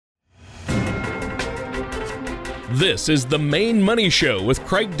This is the Main Money Show with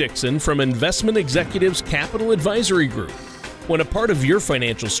Craig Dixon from Investment Executives Capital Advisory Group. When a part of your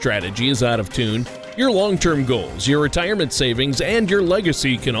financial strategy is out of tune, your long-term goals, your retirement savings, and your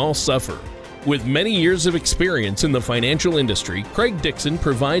legacy can all suffer. With many years of experience in the financial industry, Craig Dixon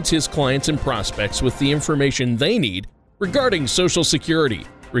provides his clients and prospects with the information they need regarding Social Security,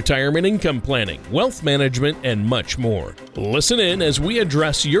 retirement income planning, wealth management, and much more. Listen in as we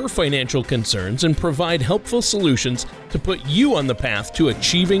address your financial concerns and provide helpful solutions to put you on the path to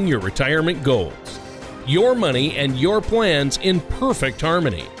achieving your retirement goals. Your money and your plans in perfect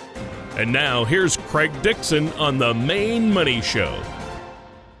harmony. And now, here's Craig Dixon on the Main Money Show.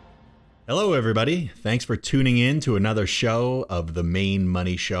 Hello, everybody. Thanks for tuning in to another show of the Main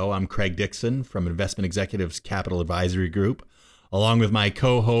Money Show. I'm Craig Dixon from Investment Executives Capital Advisory Group, along with my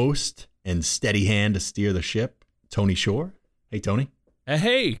co-host and steady hand to steer the ship, Tony Shore. Hey, Tony.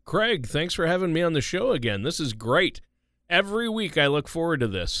 Hey, Craig. Thanks for having me on the show again. This is great. Every week I look forward to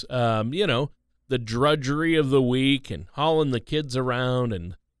this. The drudgery of the week and hauling the kids around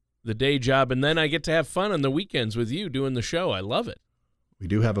and the day job, and then I get to have fun on the weekends with you doing the show. I love it. We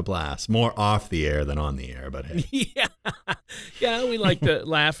do have a blast. More off the air than on the air, but hey. Yeah, we like to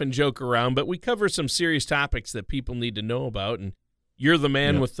laugh and joke around, but we cover some serious topics that people need to know about, and you're the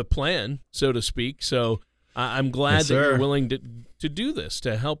man with the plan, so to speak. So I'm glad that you're willing to do this,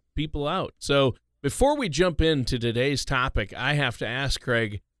 to help people out. So before we jump into today's topic, I have to ask,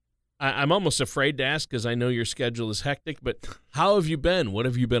 Craig, I'm almost afraid to ask because I know your schedule is hectic, but how have you been? What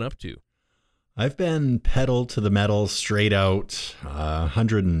have you been up to? I've been pedal to the metal, straight out,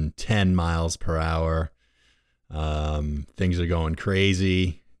 110 miles per hour. Things are going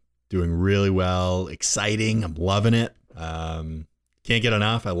crazy, doing really well, exciting. I'm loving it. Can't get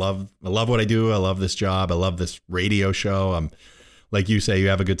enough. I love what I do. I love this job. I love this radio show. Like you say, you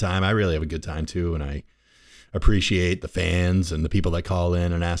have a good time. I really have a good time too, and I appreciate the fans and the people that call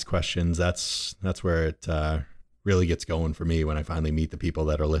in and ask questions. That's where it really gets going for me, when I finally meet the people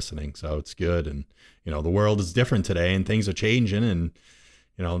that are listening. So it's good. And, the world is different today and things are changing, and,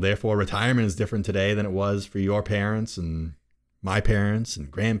 therefore retirement is different today than it was for your parents and my parents and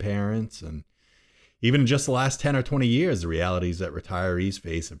grandparents. And even in just the last 10 or 20 years, the realities that retirees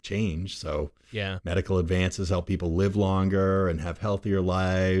face have changed. So medical advances help people live longer and have healthier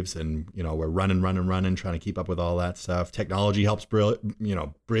lives. And, we're running, trying to keep up with all that stuff. Technology helps,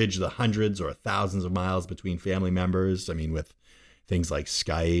 bridge the hundreds or thousands of miles between family members. I mean, with things like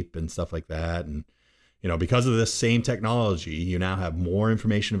Skype and stuff like that. And, because of this same technology, you now have more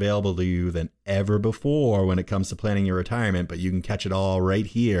information available to you than ever before when it comes to planning your retirement, but you can catch it all right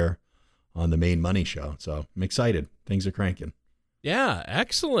here on the Main Money Show. So I'm excited. Things are cranking. Yeah,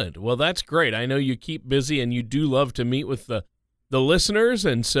 excellent. Well, that's great. I know you keep busy and you do love to meet with the listeners.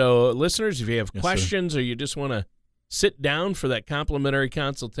 And so, listeners, if you have questions or you just want to sit down for that complimentary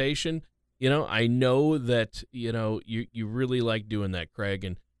consultation, I know that, you really like doing that,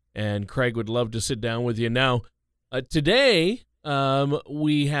 Craig. And Craig would love to sit down with you. Now, today,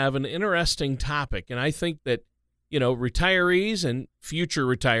 we have an interesting topic. And I think that, retirees and future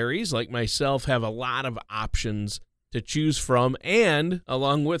retirees like myself have a lot of options to choose from, and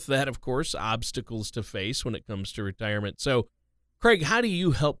along with that, of course, obstacles to face when it comes to retirement. So, Craig, how do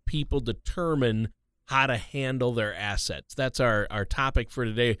you help people determine how to handle their assets? That's our topic for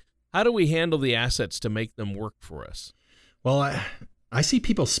today. How do we handle the assets to make them work for us? Well, I see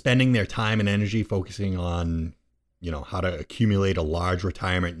people spending their time and energy focusing on, how to accumulate a large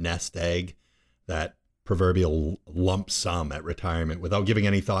retirement nest egg, that proverbial lump sum at retirement, without giving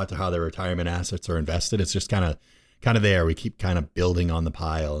any thought to how their retirement assets are invested. It's just kind of there. We keep kind of building on the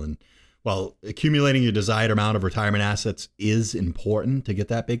pile. And while accumulating your desired amount of retirement assets is important to get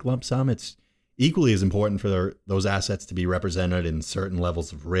that big lump sum, it's equally as important for those assets to be represented in certain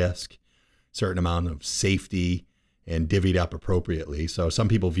levels of risk, certain amount of safety, and divvied up appropriately. So some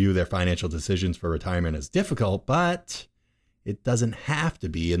people view their financial decisions for retirement as difficult, but it doesn't have to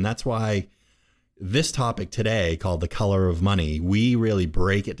be. And that's why this topic today, called The Color of Money, we really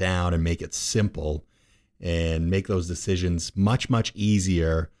break it down and make it simple and make those decisions much, much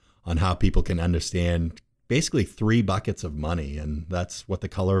easier on how people can understand basically 3 buckets of money. And that's what the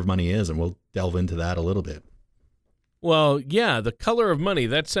color of money is. And we'll delve into that a little bit. Well, yeah, the color of money,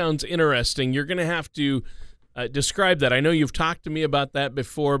 that sounds interesting. You're going to have to describe that. I know you've talked to me about that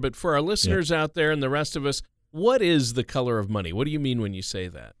before, but for our listeners out there and the rest of us, what is the color of money? What do you mean when you say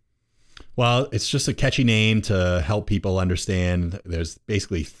that? Well, it's just a catchy name to help people understand there's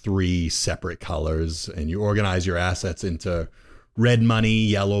basically 3 separate colors, and you organize your assets into red money,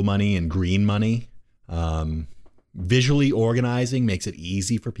 yellow money, and green money. Visually organizing makes it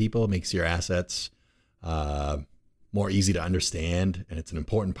easy for people. It makes your assets more easy to understand. And it's an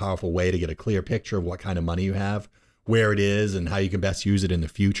important, powerful way to get a clear picture of what kind of money you have, where it is, and how you can best use it in the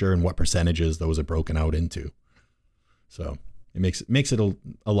future, and what percentages those are broken out into. So it makes it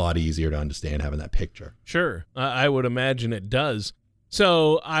a lot easier to understand having that picture. Sure. I would imagine it does.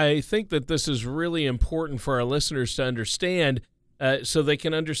 So I think that this is really important for our listeners to understand, so they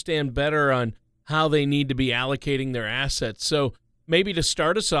can understand better on how they need to be allocating their assets. So maybe to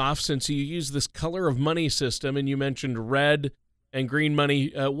start us off, since you use this color of money system and you mentioned red and green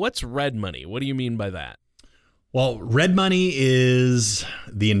money, what's red money? What do you mean by that? Well, red money is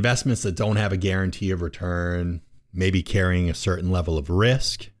the investments that don't have a guarantee of return, maybe carrying a certain level of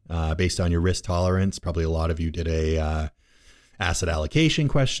risk based on your risk tolerance. Probably a lot of you did a asset allocation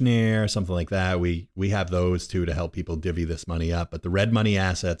questionnaire, something like that. We have those too to help people divvy this money up. But the red money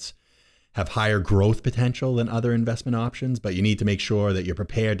assets have higher growth potential than other investment options, but you need to make sure that you're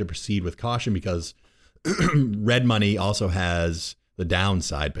prepared to proceed with caution, because red money also has the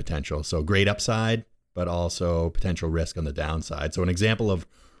downside potential. So great upside, but also potential risk on the downside. So an example of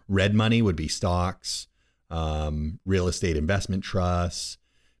red money would be stocks, real estate investment trusts,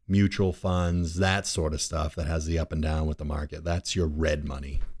 mutual funds, that sort of stuff that has the up and down with the market. That's your red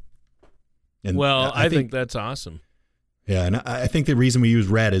money. And well, I think that's awesome. Yeah, and I think the reason we use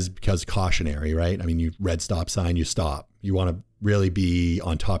red is because cautionary, right? I mean, you red stop sign, you stop. You want to really be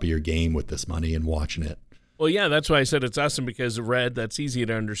on top of your game with this money and watching it. Well, yeah, that's why I said it's awesome, because red, that's easy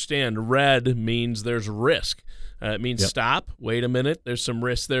to understand. Red means there's risk. It means stop, wait a minute, there's some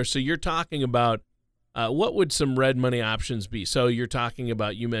risk there. So you're talking about what would some red money options be? So you're talking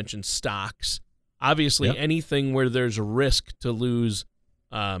about, you mentioned stocks. Obviously, anything where there's a risk to lose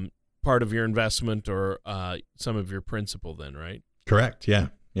part of your investment or some of your principal then, right? Correct, yeah.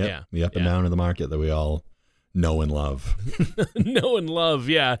 The up and down of the market that we all know and love. Know and love,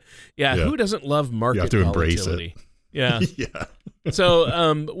 yeah. Who doesn't love market volatility? You have to volatility? Embrace it. Yeah.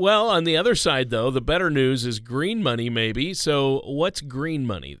 So, well, on the other side, though, the better news is green money, maybe. So what's green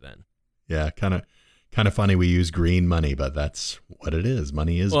money then? Yeah, kind of funny we use green money, but that's what it is.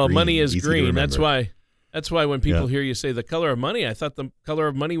 Money is green. Well, money is green. That's why when people hear you say the color of money, I thought the color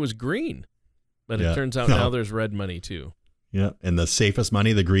of money was green. But it turns out now there's red money too. Yeah, and the safest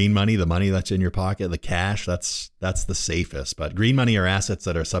money, the green money, the money that's in your pocket, the cash, that's the safest. But green money are assets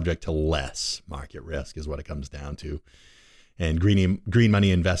that are subject to less market risk is what it comes down to. And green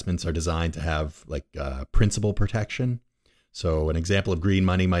money investments are designed to have like principal protection. So an example of green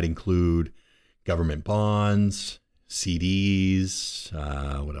money might include government bonds, CDs,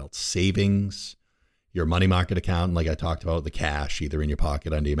 what else? Savings, your money market account, like I talked about, the cash either in your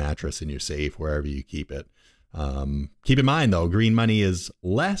pocket, under your mattress, in your safe, wherever you keep it. Keep in mind, though, green money is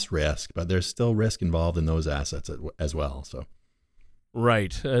less risk, but there's still risk involved in those assets as well. So,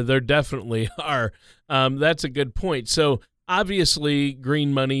 right, there definitely are. That's a good point. So, obviously,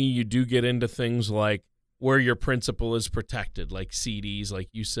 green money, you do get into things like where your principal is protected, like CDs, like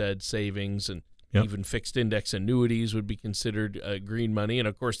you said, savings, and even fixed index annuities would be considered green money. And,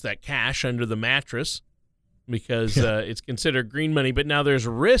 of course, that cash under the mattress, because it's considered green money. But now there's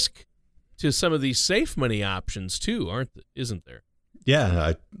risk to some of these safe money options too, isn't there?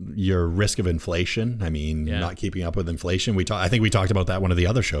 Yeah, your risk of inflation. I mean, not keeping up with inflation. I think we talked about that one of the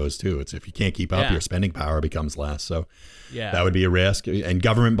other shows too. It's if you can't keep up, your spending power becomes less. So that would be a risk. And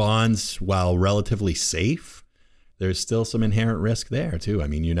government bonds, while relatively safe, there's still some inherent risk there too. I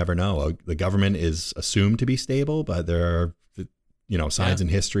mean, you never know. The government is assumed to be stable, but there are signs in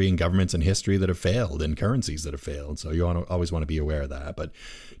history and governments in history that have failed and currencies that have failed. So you always want to be aware of that. But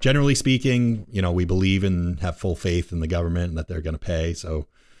generally speaking, we believe and have full faith in the government and that they're going to pay. So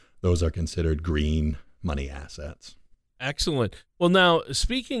those are considered green money assets. Excellent. Well, now,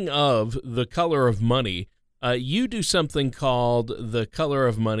 speaking of the color of money, you do something called the color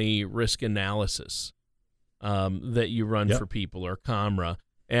of money risk analysis that you run for people, or COMRA.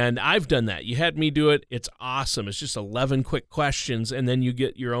 And I've done that. You had me do it. It's awesome. It's just 11 quick questions, and then you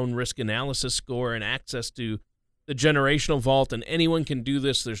get your own risk analysis score and access to the generational vault, and anyone can do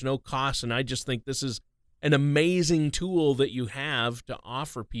this. There's no cost, and I just think this is an amazing tool that you have to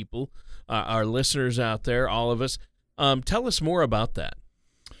offer people, our listeners out there, all of us. Tell us more about that.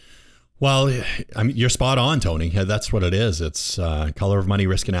 Well, I mean, you're spot on, Tony. That's what it is. It's color of money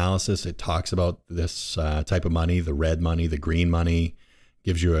risk analysis. It talks about this type of money, the red money, the green money.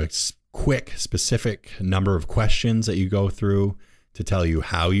 Gives you a quick, specific number of questions that you go through to tell you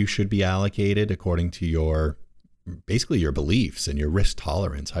how you should be allocated according to basically your beliefs and your risk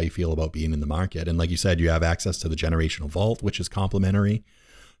tolerance, how you feel about being in the market. And like you said, you have access to the generational vault, which is complimentary.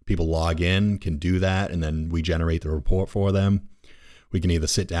 People log in, can do that, and then we generate the report for them. we can either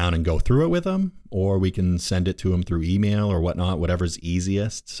sit down and go through it with them, or we can send it to them through email or whatnot, whatever's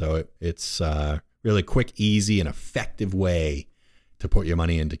easiest. So it's really quick, easy, and effective way to put your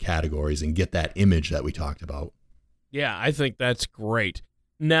money into categories and get that image that we talked about. Yeah, I think that's great.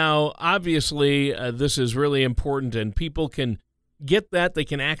 Now, obviously, this is really important, and people can get that. They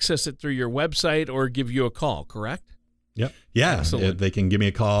can access it through your website or give you a call, correct? Yep. Yeah. Excellent. They can give me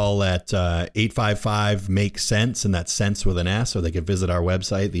a call at 855-MAKE-SENSE, and that's sense with an S, or they can visit our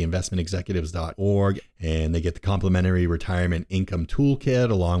website, theinvestmentexecutives.org, and they get the complimentary retirement income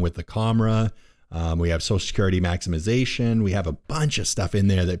toolkit along with the COMRA. We have Social Security maximization. We have a bunch of stuff in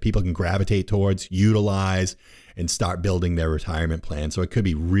there that people can gravitate towards, utilize, and start building their retirement plan. So it could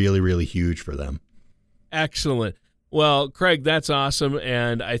be really, really huge for them. Excellent. Well, Craig, that's awesome,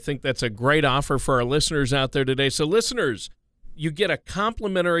 and I think that's a great offer for our listeners out there today. So listeners, you get a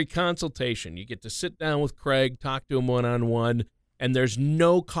complimentary consultation. You get to sit down with Craig, talk to him one-on-one, and there's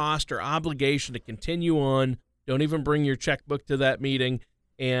no cost or obligation to continue on. Don't even bring your checkbook to that meeting,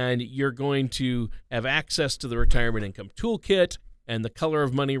 and you're going to have access to the Retirement Income Toolkit and the Color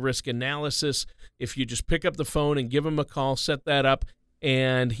of Money risk analysis. If you just pick up the phone and give him a call, set that up,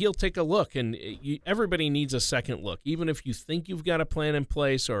 and he'll take a look. And everybody needs a second look. Even if you think you've got a plan in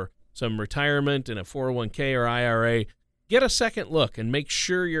place or some retirement in a 401k or IRA, get a second look and make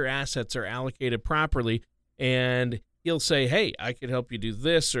sure your assets are allocated properly. And he'll say, hey, I could help you do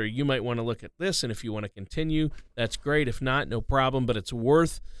this, or you might want to look at this. And if you want to continue, that's great. If not, no problem. But it's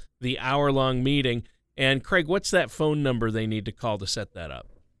worth the hour-long meeting. And Craig, what's that phone number they need to call to set that up?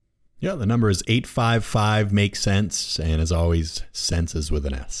 Yeah, the number is 855-MAKE-SENSE, and as always, sense is with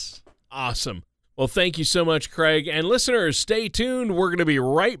an S. Awesome. Well, thank you so much, Craig. And listeners, stay tuned. We're going to be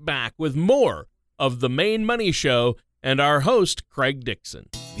right back with more of The Main Money Show and our host, Craig Dixon.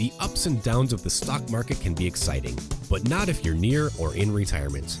 The ups and downs of the stock market can be exciting, but not if you're near or in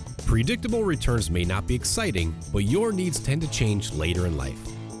retirement. Predictable returns may not be exciting, but your needs tend to change later in life.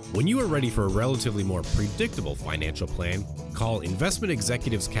 When you are ready for a relatively more predictable financial plan, call Investment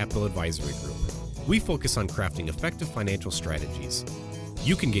Executives Capital Advisory Group. We focus on crafting effective financial strategies.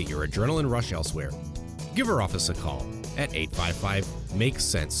 You can get your adrenaline rush elsewhere. Give our office a call at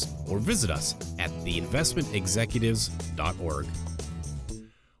 855-MAKE-SENSE or visit us at theinvestmentexecutives.org.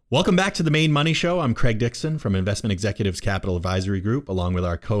 Welcome back to The Main Money Show. I'm Craig Dixon from Investment Executives Capital Advisory Group, along with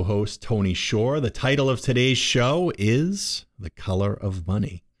our co-host, Tony Shore. The title of today's show is The Color of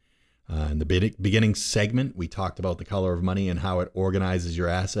Money. In the beginning segment, we talked about the color of money and how it organizes your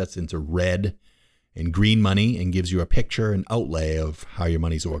assets into red and green money and gives you a picture and outlay of how your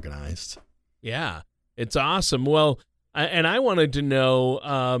money's organized. Yeah, it's awesome. Well, and I wanted to know,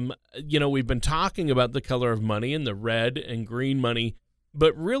 we've been talking about the color of money and the red and green money,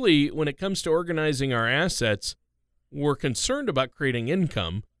 but really when it comes to organizing our assets, we're concerned about creating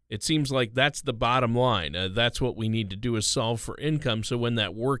income. It seems like that's the bottom line. That's what we need to do is solve for income. So when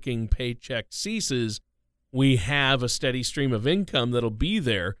that working paycheck ceases, we have a steady stream of income that'll be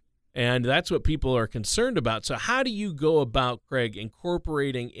there. And that's what people are concerned about. So how do you go about, Craig,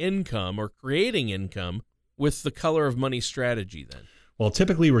 incorporating income or creating income with the color of money strategy then? Well,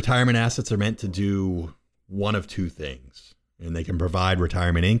 typically retirement assets are meant to do one of two things. And they can provide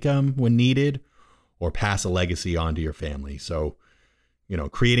retirement income when needed or pass a legacy on to your family. So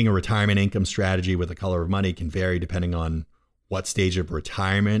creating a retirement income strategy with the color of money can vary depending on what stage of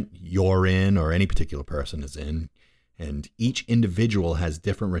retirement you're in or any particular person is in. And each individual has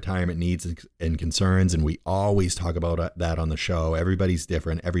different retirement needs and concerns. And we always talk about that on the show. Everybody's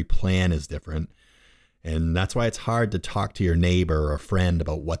different. Every plan is different. And that's why it's hard to talk to your neighbor or friend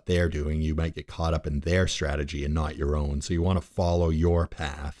about what they're doing. You might get caught up in their strategy and not your own. So you want to follow your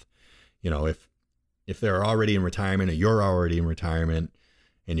path. If they're already in retirement or you're already in retirement,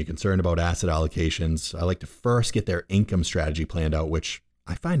 and you're concerned about asset allocations, I like to first get their income strategy planned out, which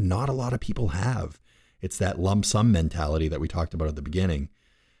I find not a lot of people have. It's that lump sum mentality that we talked about at the beginning.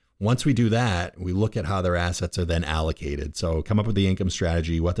 Once we do that, we look at how their assets are then allocated. So come up with the income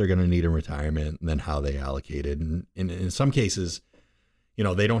strategy, what they're going to need in retirement, and then how they allocate it. And in some cases,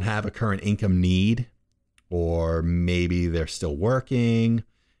 they don't have a current income need, or maybe they're still working,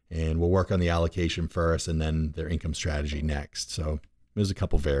 and we'll work on the allocation first and then their income strategy next. So there's a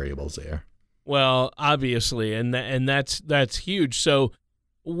couple variables there. Well, obviously, and that's huge. So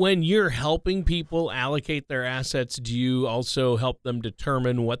when you're helping people allocate their assets, do you also help them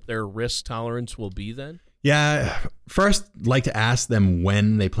determine what their risk tolerance will be then? Yeah. First, like to ask them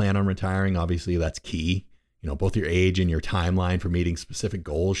when they plan on retiring. Obviously, that's key. Both your age and your timeline for meeting specific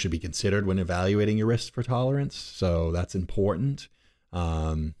goals should be considered when evaluating your risk for tolerance. So that's important.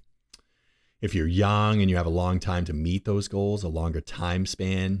 If you're young and you have a long time to meet those goals, a longer time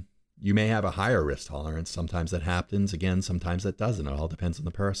span, you may have a higher risk tolerance. Sometimes that happens. Again, sometimes that doesn't. It all depends on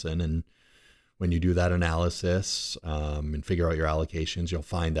the person. And when you do that analysis and figure out your allocations, you'll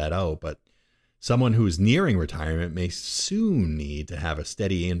find that out. But someone who's nearing retirement may soon need to have a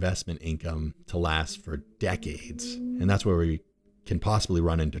steady investment income to last for decades. And that's where we can possibly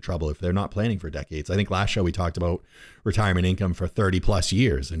run into trouble if they're not planning for decades. I think last show we talked about retirement income for 30 plus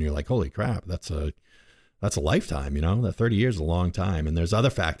years, and you're like, holy crap, that's a lifetime, that 30 years is a long time. And there's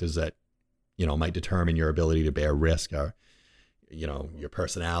other factors that, might determine your ability to bear risk, your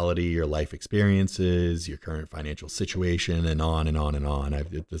personality, your life experiences, your current financial situation, and on and on and on.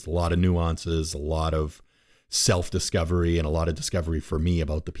 There's a lot of nuances, a lot of self-discovery, and a lot of discovery for me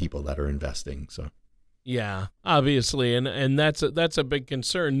about the people that are investing. So. Yeah, obviously, and that's a big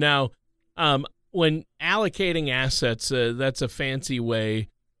concern. Now, when allocating assets, that's a fancy way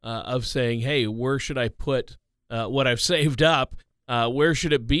of saying, hey, where should I put what I've saved up? Where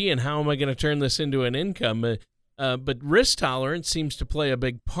should it be, and how am I going to turn this into an income? But risk tolerance seems to play a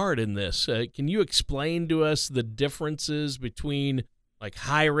big part in this. Can you explain to us the differences between like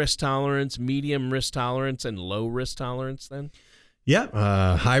high risk tolerance, medium risk tolerance, and low risk tolerance then?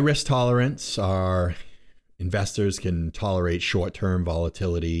 Yeah, high risk tolerance are investors can tolerate short-term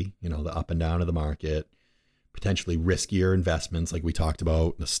volatility, the up and down of the market, potentially riskier investments like we talked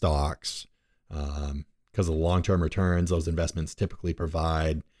about, the stocks. Because of the long-term returns, those investments typically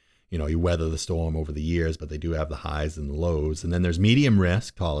provide, you weather the storm over the years, but they do have the highs and the lows. And then there's medium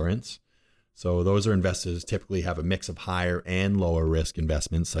risk tolerance. So those are investors typically have a mix of higher and lower risk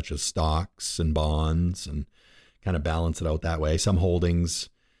investments, such as stocks and bonds, and kind of balance it out that way. Some holdings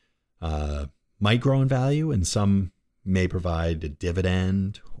might grow in value, and some may provide a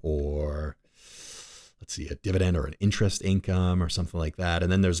dividend or a dividend or an interest income or something like that.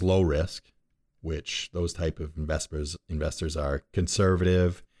 And then there's low risk, which those type of investors are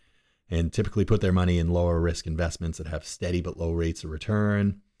conservative and typically put their money in lower risk investments that have steady but low rates of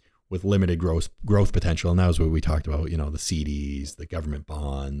return with limited growth potential. And that was what we talked about, the CDs, the government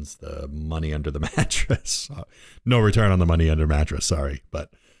bonds, the money under the mattress. No return on the money under mattress, sorry,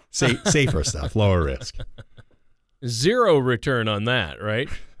 but safer stuff, lower risk. Zero return on that, right?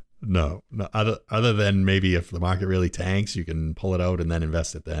 No, other than maybe if the market really tanks, you can pull it out and then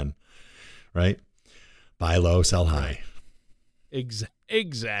invest it then, right? Buy low, sell high.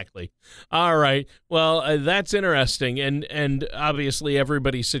 Exactly. All right. Well, that's interesting. And obviously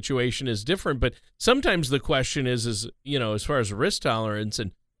everybody's situation is different, but sometimes the question is, as far as risk tolerance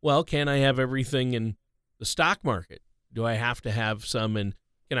and, well, can I have everything in the stock market? Do I have to have some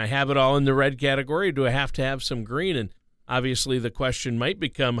can I have it all in the red category? Or do I have to have some green? And obviously the question might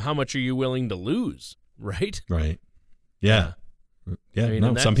become, how much are you willing to lose? Right. Right. Yeah.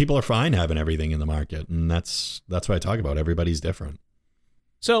 Yeah. Some people are fine having everything in the market. And that's what I talk about. Everybody's different.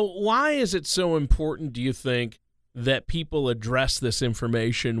 So why is it so important, do you think, that people address this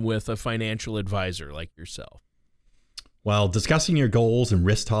information with a financial advisor like yourself? Well, discussing your goals and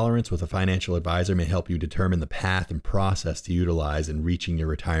risk tolerance with a financial advisor may help you determine the path and process to utilize in reaching your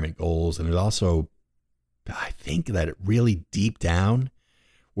retirement goals. And it also, I think that it really deep down,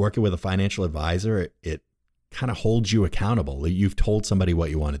 working with a financial advisor, it kind of holds you accountable. You've told somebody what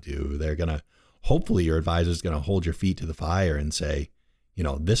you want to do. Hopefully your advisor is going to hold your feet to the fire and say,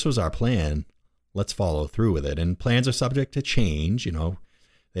 this was our plan. Let's follow through with it. And plans are subject to change,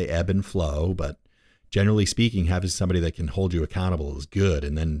 they ebb and flow, but generally speaking, having somebody that can hold you accountable is good.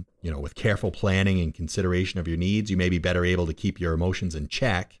 And then, with careful planning and consideration of your needs, you may be better able to keep your emotions in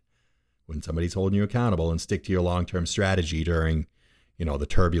check when somebody's holding you accountable and stick to your long-term strategy during, the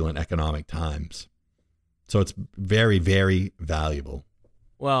turbulent economic times. So it's very, very valuable.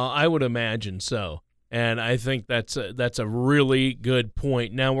 Well, I would imagine so. And I think that's a really good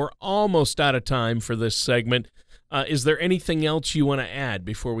point. Now, we're almost out of time for this segment. Is there anything else you want to add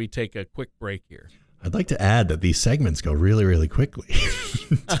before we take a quick break here? I'd like to add that these segments go really, really quickly.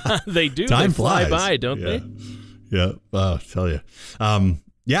 They do. Time they fly flies by, don't they? Yeah. I'll tell you.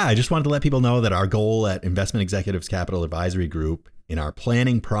 I just wanted to let people know that our goal at Investment Executives Capital Advisory Group in our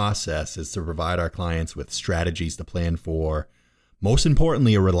planning process is to provide our clients with strategies to plan for, most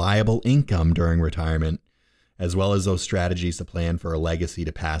importantly, a reliable income during retirement, as well as those strategies to plan for a legacy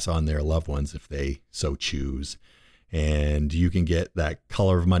to pass on their loved ones if they so choose. And you can get that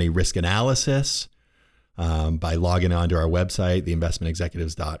Color of Money risk analysis by logging onto our website,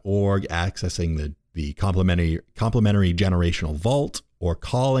 theinvestmentexecutives.org, accessing the complimentary generational vault, or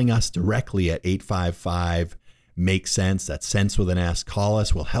calling us directly at 855-MAKE-SENSE. That's sense with an S. Call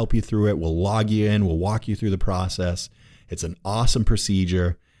us. We'll help you through it. We'll log you in. We'll walk you through the process. It's an awesome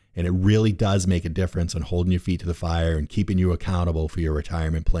procedure, And it really does make a difference on holding your feet to the fire and keeping you accountable for your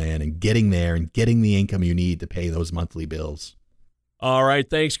retirement plan and getting there and getting the income you need to pay those monthly bills. All right,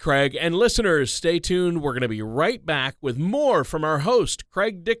 thanks, Craig. And listeners, stay tuned. We're going to be right back with more from our host,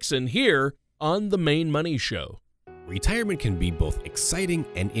 Craig Dixon, here on The Main Money Show. Retirement can be both exciting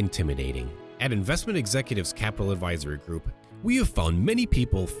and intimidating. At Investment Executives Capital Advisory Group, we have found many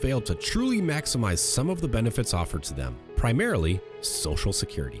people fail to truly maximize some of the benefits offered to them, primarily Social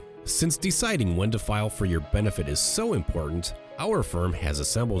Security. Since deciding when to file for your benefit is so important, our firm has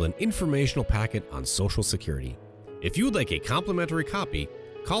assembled an informational packet on Social Security. If you would like a complimentary copy,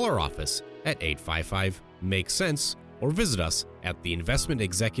 call our office at 855-MAKE-SENSE or visit us at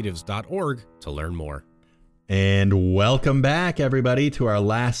theinvestmentexecutives.org to learn more. And welcome back, everybody, to our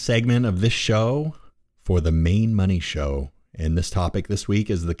last segment of this show for The Main Money Show. And this topic this week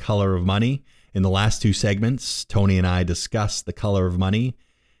is the color of money. In the last two segments, Tony and I discussed the color of money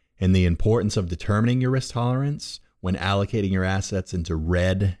and the importance of determining your risk tolerance when allocating your assets into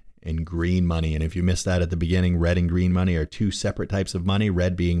red and green money. And if you missed that at the beginning, red and green money are two separate types of money,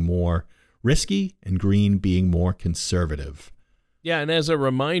 red being more risky and green being more conservative. Yeah, and as a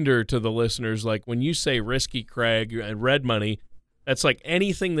reminder to the listeners, like when you say risky, Craig, and red money, that's like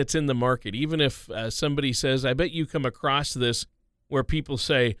anything that's in the market. Even if somebody says, I bet you come across this where people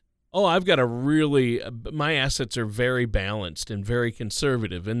say, oh, I've got my assets are very balanced and very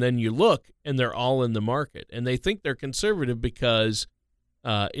conservative. And then you look and they're all in the market. And they think they're conservative because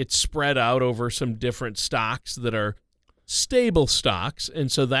it's spread out over some different stocks that are stable stocks.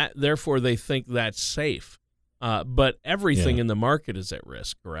 And so therefore they think that's safe. But everything in the market is at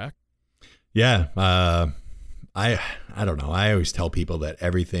risk, correct? Yeah. I don't know. I always tell people that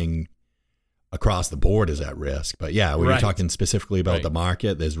everything across the board is at risk. But yeah, when you're talking specifically about the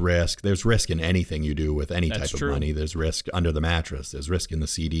market, there's risk. There's risk in anything you do with any type of money. There's risk under the mattress. There's risk in the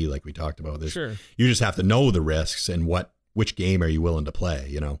CD, like we talked about. You just have to know the risks and which game are you willing to play?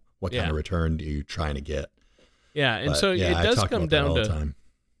 You know, what kind of return are you trying to get? Yeah, and so it does come down to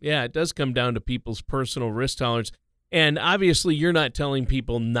it does come down to people's personal risk tolerance. And obviously, you're not telling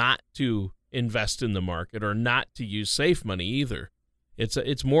people not to invest in the market or not to use safe money either.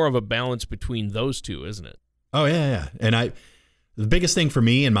 It's more of a balance between those two, isn't it? Oh yeah. And the biggest thing for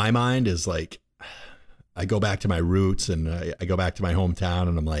me in my mind is like, I go back to my roots and I go back to my hometown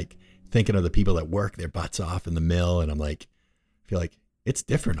and I'm like thinking of the people that work their butts off in the mill. And I'm like, I feel like it's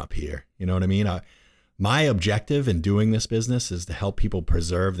different up here. You know what I mean? My objective in doing this business is to help people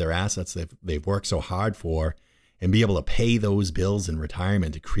preserve their assets that they've worked so hard for and be able to pay those bills in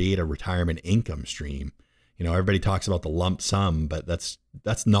retirement to create a retirement income stream. You know, everybody talks about the lump sum, but that's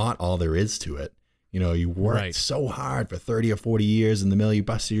not all there is to it. You know, you worked so hard for 30 or 40 years in the mill, you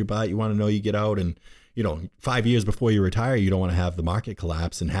busted your butt, you want to know you get out and, you know, 5 years before you retire, you don't want to have the market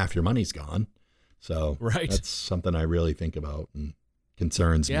collapse and half your money's gone. So that's something I really think about and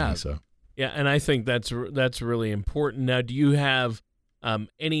concerns me. So. Yeah, and I think that's really important. Now, do you have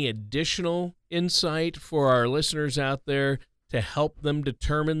any additional insight for our listeners out there to help them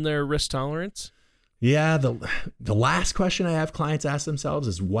determine their risk tolerance? Yeah, the last question I have clients ask themselves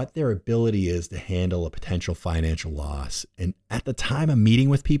is what their ability is to handle a potential financial loss. And at the time of meeting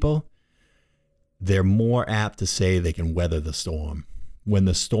with people, they're more apt to say they can weather the storm. When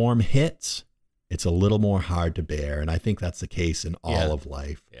the storm hits, it's a little more hard to bear. And I think that's the case in all of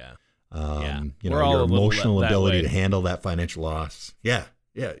life. Yeah. You know, your emotional ability to handle that financial loss. Yeah.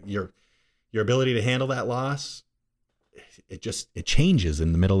 Your ability to handle that loss, it changes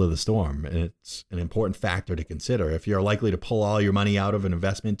in the middle of the storm. And it's an important factor to consider. If you're likely to pull all your money out of an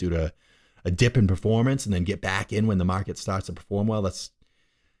investment due to a dip in performance and then get back in when the market starts to perform well, that's,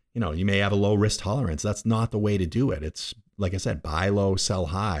 you know, you may have a low risk tolerance. That's not the way to do it. It's like I said, buy low, sell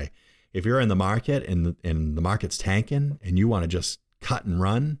high. If you're in the market and the market's tanking and you want to just cut and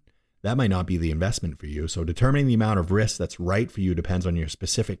run, that might not be the investment for you. So determining the amount of risk that's right for you depends on your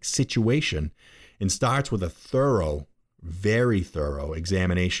specific situation and starts with a very thorough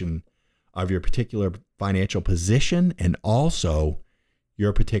examination of your particular financial position and also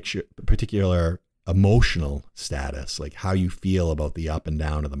your particular emotional status, like how you feel about the up and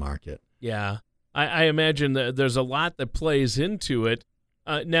down of the market. Yeah, I imagine that there's a lot that plays into it.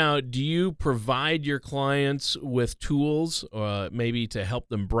 Now, do you provide your clients with tools maybe to help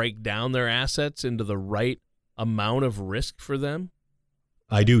them break down their assets into the right amount of risk for them?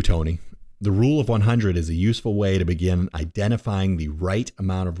 I do, Tony. The rule of 100 is a useful way to begin identifying the right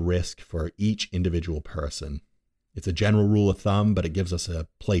amount of risk for each individual person. It's a general rule of thumb, but it gives us a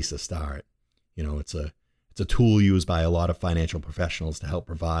place to start. You know, it's a tool used by a lot of financial professionals to help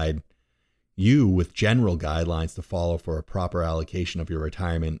provide, you with general guidelines to follow for a proper allocation of your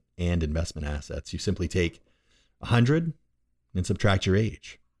retirement and investment assets. You simply take 100 and subtract your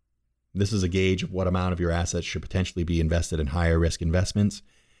age. This is a gauge of what amount of your assets should potentially be invested in higher risk investments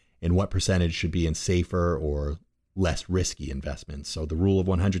and what percentage should be in safer or less risky investments. So the rule of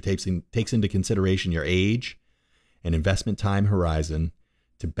 100 takes into consideration your age and investment time horizon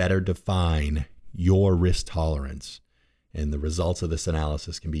to better define your risk tolerance. And the results of this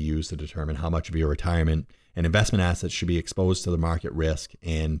analysis can be used to determine how much of your retirement and investment assets should be exposed to the market risk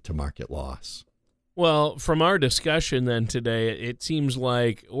and to market loss. Well, from our discussion then today, it seems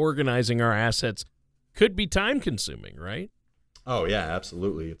like organizing our assets could be time-consuming, right? Oh, yeah,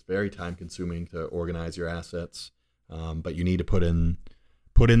 absolutely. It's very time-consuming to organize your assets, but you need to put in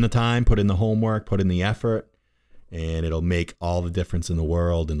the time, put in the homework, put in the effort, and it'll make all the difference in the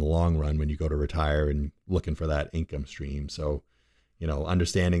world in the long run when you go to retire and looking for that income stream. So,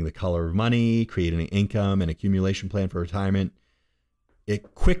 understanding the color of money, creating an income and accumulation plan for retirement,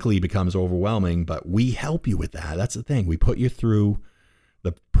 it quickly becomes overwhelming, but we help you with that. That's the thing. We put you through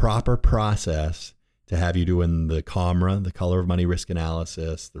the proper process to have you doing the COMRA, the color of money risk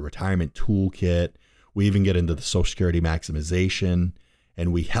analysis, the retirement toolkit. We even get into the Social Security maximization,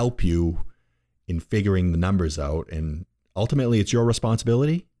 and we help you in figuring the numbers out. And ultimately, it's your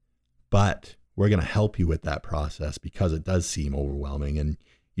responsibility, but we're going to help you with that process because it does seem overwhelming, and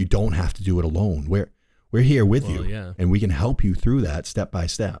you don't have to do it alone. We're here with you, and we can help you through that step by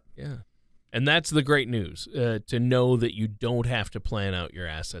step. Yeah. And that's the great news, to know that you don't have to plan out your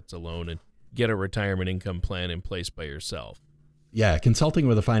assets alone and get a retirement income plan in place by yourself. Yeah, consulting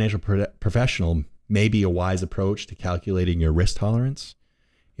with a financial professional may be a wise approach to calculating your risk tolerance.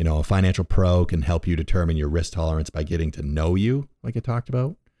 A financial pro can help you determine your risk tolerance by getting to know you, like I talked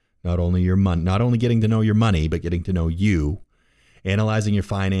about. Not only getting to know your money, but getting to know you, analyzing your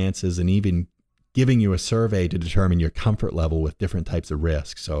finances, and even giving you a survey to determine your comfort level with different types of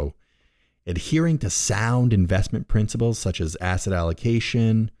risk. So adhering to sound investment principles such as asset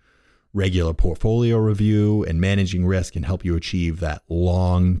allocation, regular portfolio review, and managing risk can help you achieve that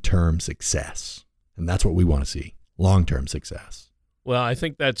long-term success. And that's what we want to see, long-term success. Well, I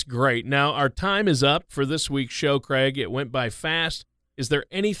think that's great. Now, our time is up for this week's show, Craig. It went by fast. Is there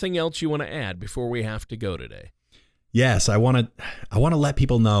anything else you want to add before we have to go today? Yes, I want to let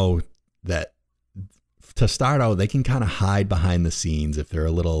people know that to start out, they can kind of hide behind the scenes if they're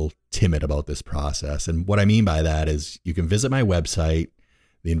a little timid about this process. And what I mean by that is you can visit my website,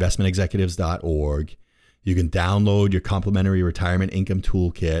 theinvestmentexecutives.org. You can download your complimentary retirement income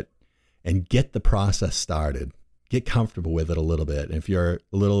toolkit and get the process started. Get comfortable with it a little bit. And if you're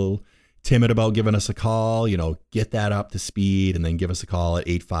a little timid about giving us a call, get that up to speed and then give us a call at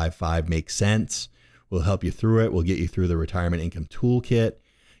 855-MAKE-SENSE. We'll help you through it. We'll get you through the retirement income toolkit.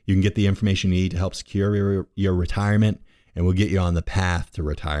 You can get the information you need to help secure your retirement, and we'll get you on the path to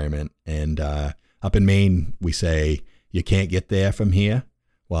retirement. And up in Maine, we say you can't get there from here.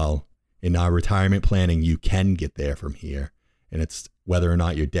 Well, in our retirement planning, you can get there from here. And it's whether or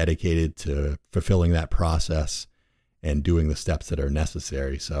not you're dedicated to fulfilling that process and doing the steps that are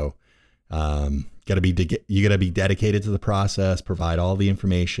necessary. So you got to be dedicated to the process, provide all the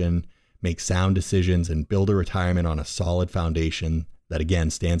information, make sound decisions, and build a retirement on a solid foundation that, again,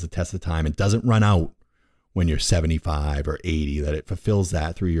 stands the test of time and doesn't run out when you're 75 or 80, that it fulfills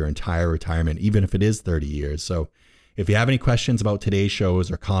that through your entire retirement, even if it is 30 years. So if you have any questions about today's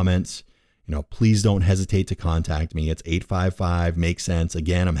shows or comments, please don't hesitate to contact me. It's 855-MAKE-SENSE.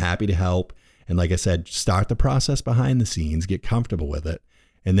 Again, I'm happy to help. And like I said, start the process behind the scenes, get comfortable with it,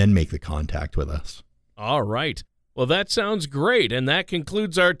 and then make the contact with us. All right. Well, that sounds great. And that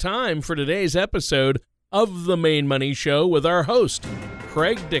concludes our time for today's episode of The Maine Money Show with our host,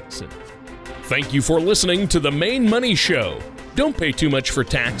 Craig Dixon. Thank you for listening to The Maine Money Show. Don't pay too much for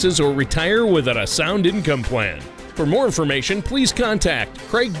taxes or retire without a sound income plan. For more information, please contact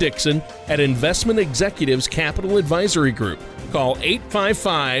Craig Dixon at Investment Executives Capital Advisory Group. Call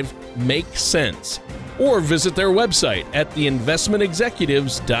 855-MAKE-SENSE or visit their website at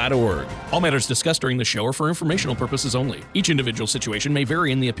theinvestmentexecutives.org. All matters discussed during the show are for informational purposes only. Each individual situation may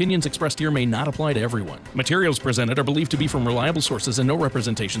vary, and the opinions expressed here may not apply to everyone. Materials presented are believed to be from reliable sources, and no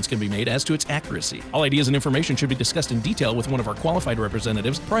representations can be made as to its accuracy. All ideas and information should be discussed in detail with one of our qualified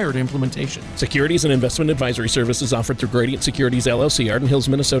representatives prior to implementation. Securities and investment advisory services offered through Gradient Securities, LLC, Arden Hills,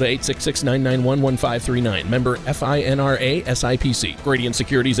 Minnesota, 866-991-1539. Member FINRA SIPC. Gradient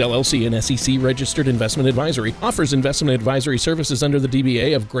Securities, LLC, an SEC-registered investment Investment Advisory offers investment advisory services under the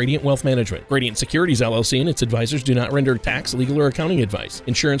DBA of Gradient Wealth Management. Gradient Securities LLC and its advisors do not render tax, legal, or accounting advice.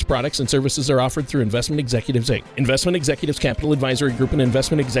 Insurance products and services are offered through Investment Executives Inc. Investment Executives Capital Advisory Group and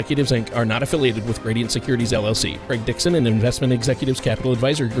Investment Executives Inc. are not affiliated with Gradient Securities LLC. Craig Dixon and Investment Executives Capital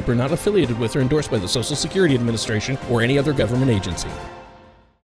Advisory Group are not affiliated with or endorsed by the Social Security Administration or any other government agency.